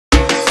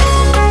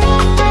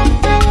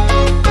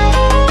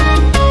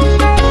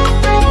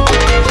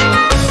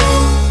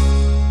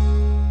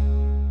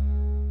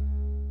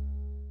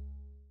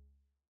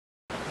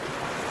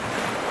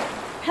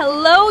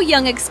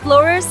young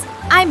explorers.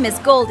 I'm Miss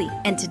Goldie,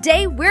 and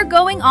today we're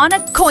going on a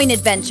coin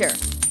adventure.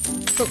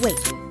 But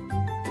wait,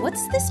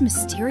 what's this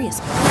mysterious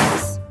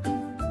box?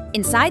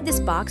 Inside this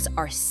box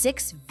are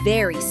 6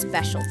 very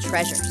special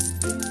treasures.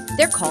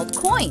 They're called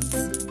coins.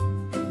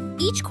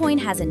 Each coin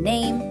has a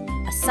name,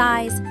 a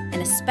size, and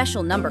a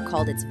special number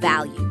called its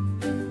value.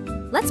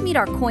 Let's meet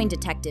our coin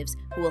detectives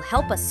who will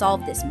help us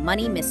solve this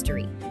money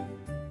mystery.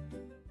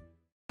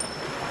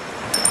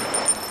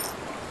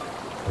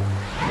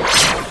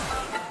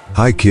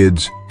 Hi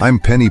kids, I'm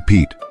Penny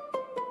Pete.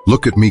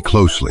 Look at me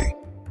closely.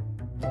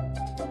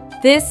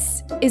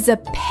 This is a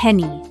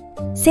penny.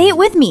 Say it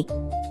with me.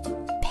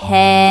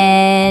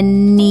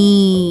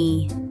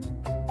 Penny.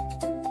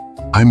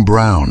 I'm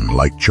brown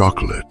like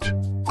chocolate.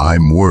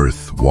 I'm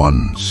worth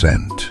 1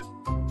 cent.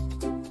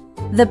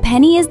 The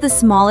penny is the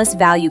smallest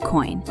value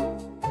coin.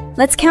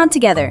 Let's count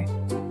together.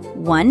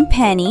 1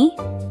 penny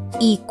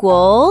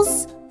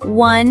equals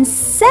 1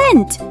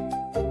 cent.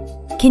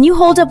 Can you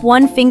hold up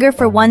one finger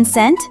for 1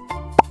 cent?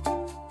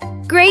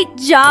 Great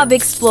job,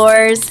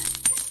 explorers!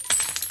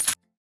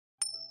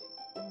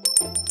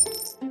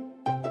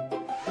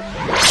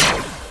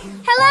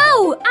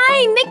 Hello,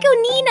 I'm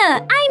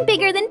Niconina. I'm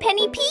bigger than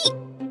Penny Pete.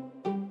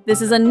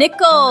 This is a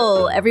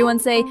nickel. Everyone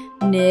say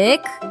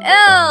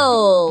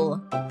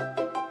Nick-L.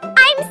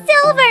 I'm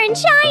silver and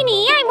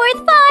shiny. I'm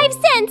worth 5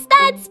 cents.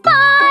 That's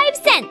 5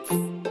 cents.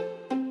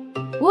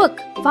 Look,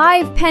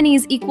 5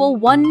 pennies equal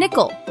 1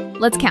 nickel.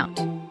 Let's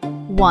count.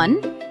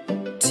 1,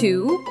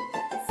 2,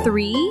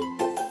 3,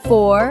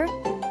 4,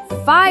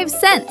 5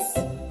 cents.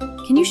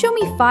 Can you show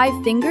me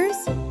 5 fingers?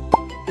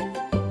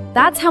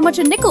 That's how much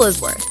a nickel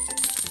is worth.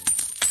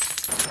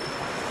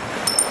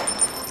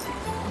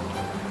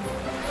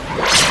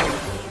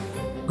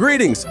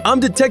 Greetings, I'm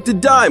Detective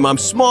Dime. I'm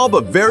small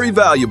but very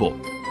valuable.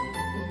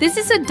 This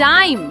is a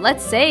dime.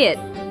 Let's say it.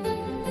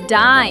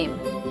 Dime.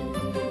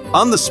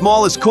 I'm the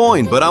smallest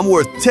coin, but I'm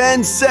worth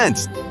 10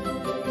 cents.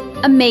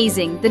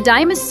 Amazing. The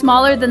dime is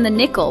smaller than the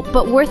nickel,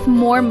 but worth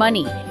more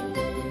money.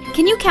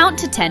 Can you count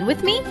to 10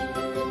 with me?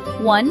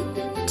 1,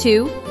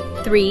 2,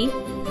 3,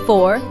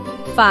 4,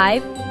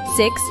 5,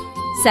 6,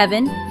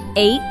 7,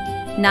 8,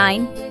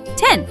 9,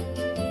 10.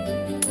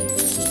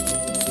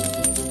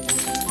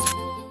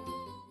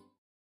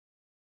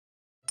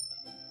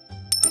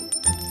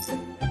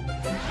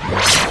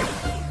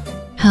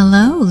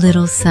 Hello,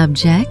 little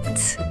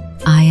subjects.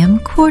 I am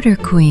Quarter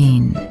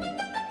Queen.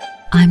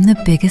 I'm the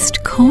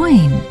biggest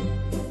coin.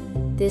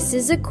 This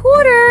is a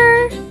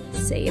quarter.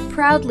 Say it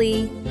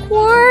proudly.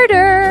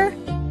 Quarter.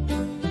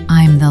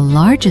 I'm the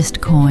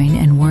largest coin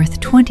and worth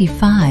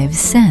 25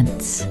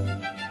 cents.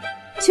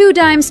 2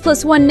 dimes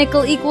plus 1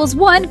 nickel equals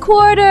 1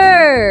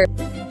 quarter.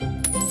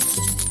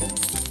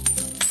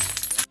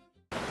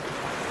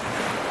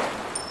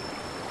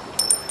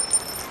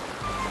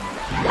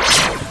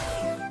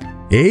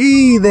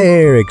 Hey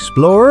there,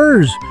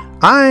 explorers!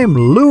 I'm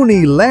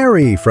Loonie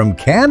Larry from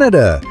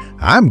Canada.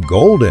 I'm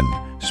golden,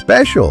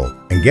 special,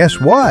 and guess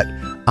what?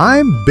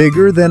 I'm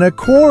bigger than a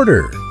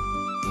quarter.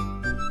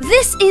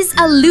 This is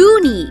a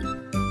loonie.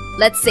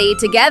 Let's say it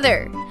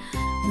together.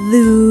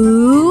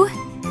 Loonie.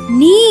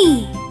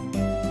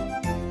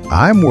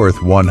 I'm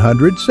worth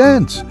 100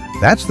 cents.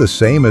 That's the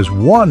same as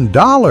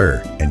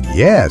 $1. And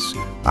yes,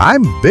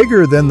 I'm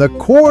bigger than the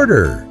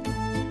quarter.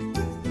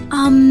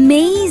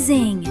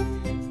 Amazing!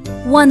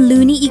 1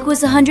 loonie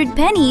equals 100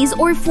 pennies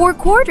or 4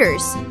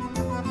 quarters.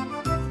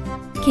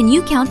 Can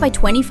you count by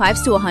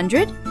 25s to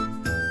 100?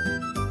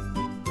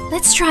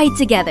 Let's try it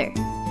together.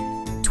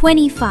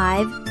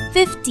 25,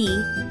 50,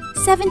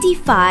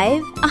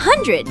 75,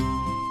 100.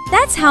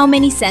 That's how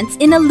many cents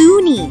in a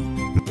loonie.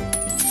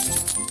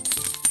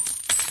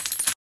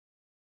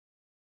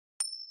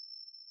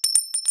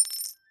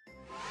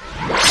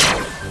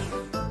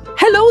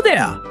 Hello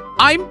there,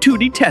 I'm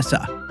Toonie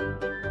Tessa.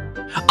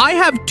 I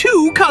have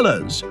 2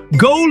 colors,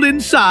 gold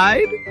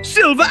inside,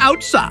 silver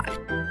outside.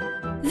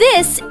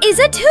 This is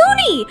a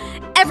toonie!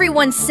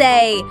 Everyone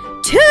say,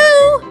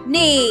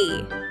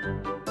 toonie!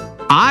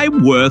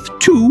 I'm worth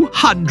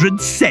 200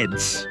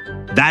 cents.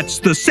 That's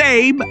the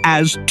same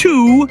as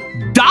 $2.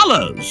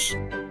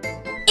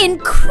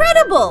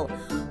 Incredible!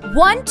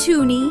 1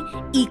 toonie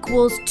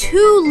equals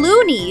 2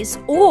 loonies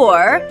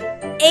or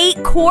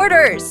 8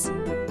 quarters.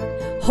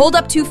 Hold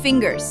up 2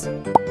 fingers.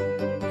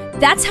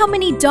 That's how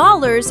many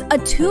dollars a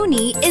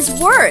toonie is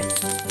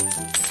worth.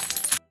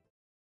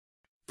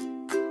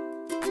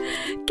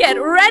 Get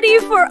ready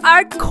for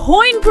our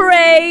coin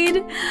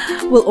parade!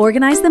 We'll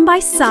organize them by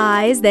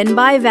size, then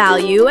by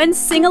value, and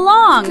sing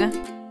along.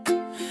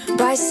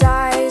 By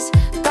size,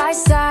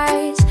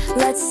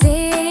 let's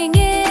sing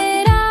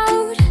it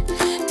out.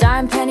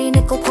 Dime, penny,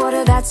 nickel,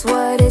 quarter, that's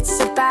what it's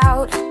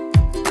about.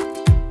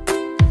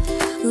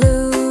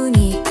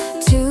 Loonie,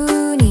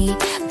 toonie,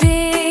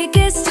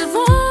 biggest of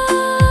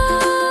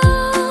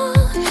all.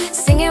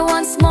 Sing it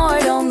once more,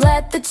 don't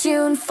let the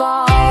tune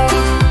fall.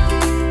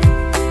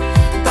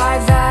 By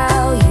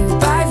value,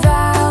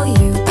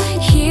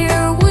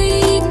 here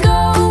we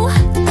go.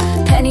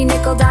 Penny,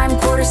 nickel, dime,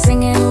 quarter,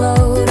 singing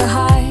low to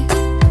high.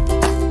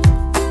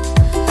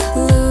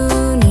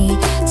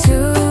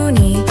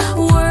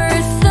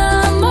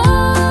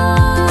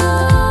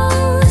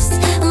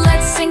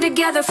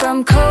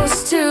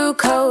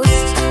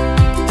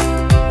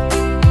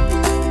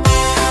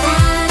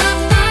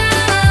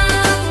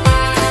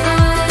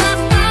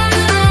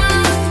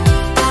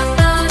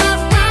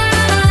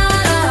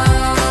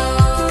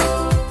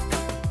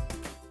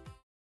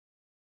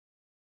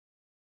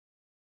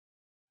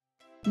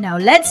 Now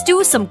let's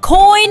do some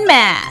coin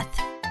math.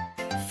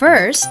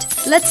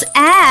 First, let's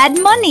add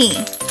money.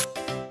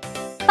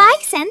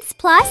 5 cents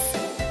plus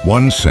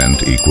 1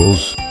 cent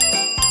equals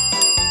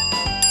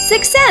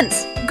 6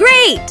 cents.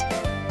 Great!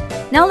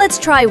 Now let's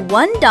try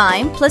 1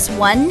 dime plus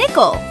 1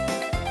 nickel.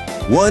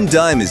 1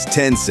 dime is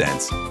 10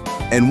 cents,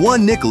 and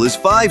 1 nickel is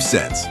 5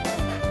 cents.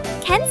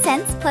 10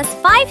 cents plus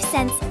 5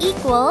 cents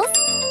equals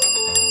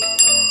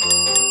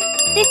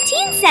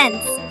 15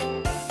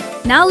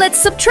 cents. Now let's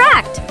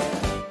subtract.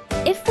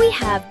 If we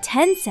have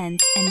 10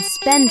 cents and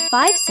spend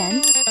 5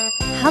 cents,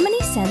 how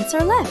many cents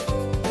are left?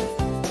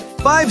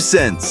 5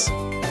 cents.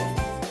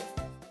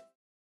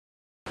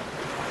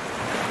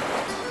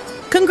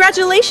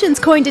 Congratulations,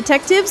 coin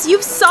detectives!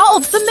 You've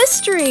solved the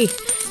mystery!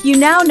 You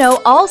now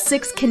know all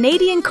 6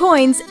 Canadian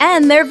coins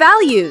and their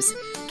values.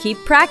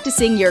 Keep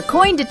practicing your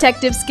coin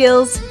detective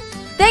skills.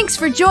 Thanks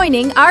for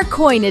joining our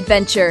coin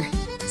adventure.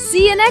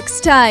 See you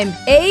next time,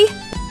 eh?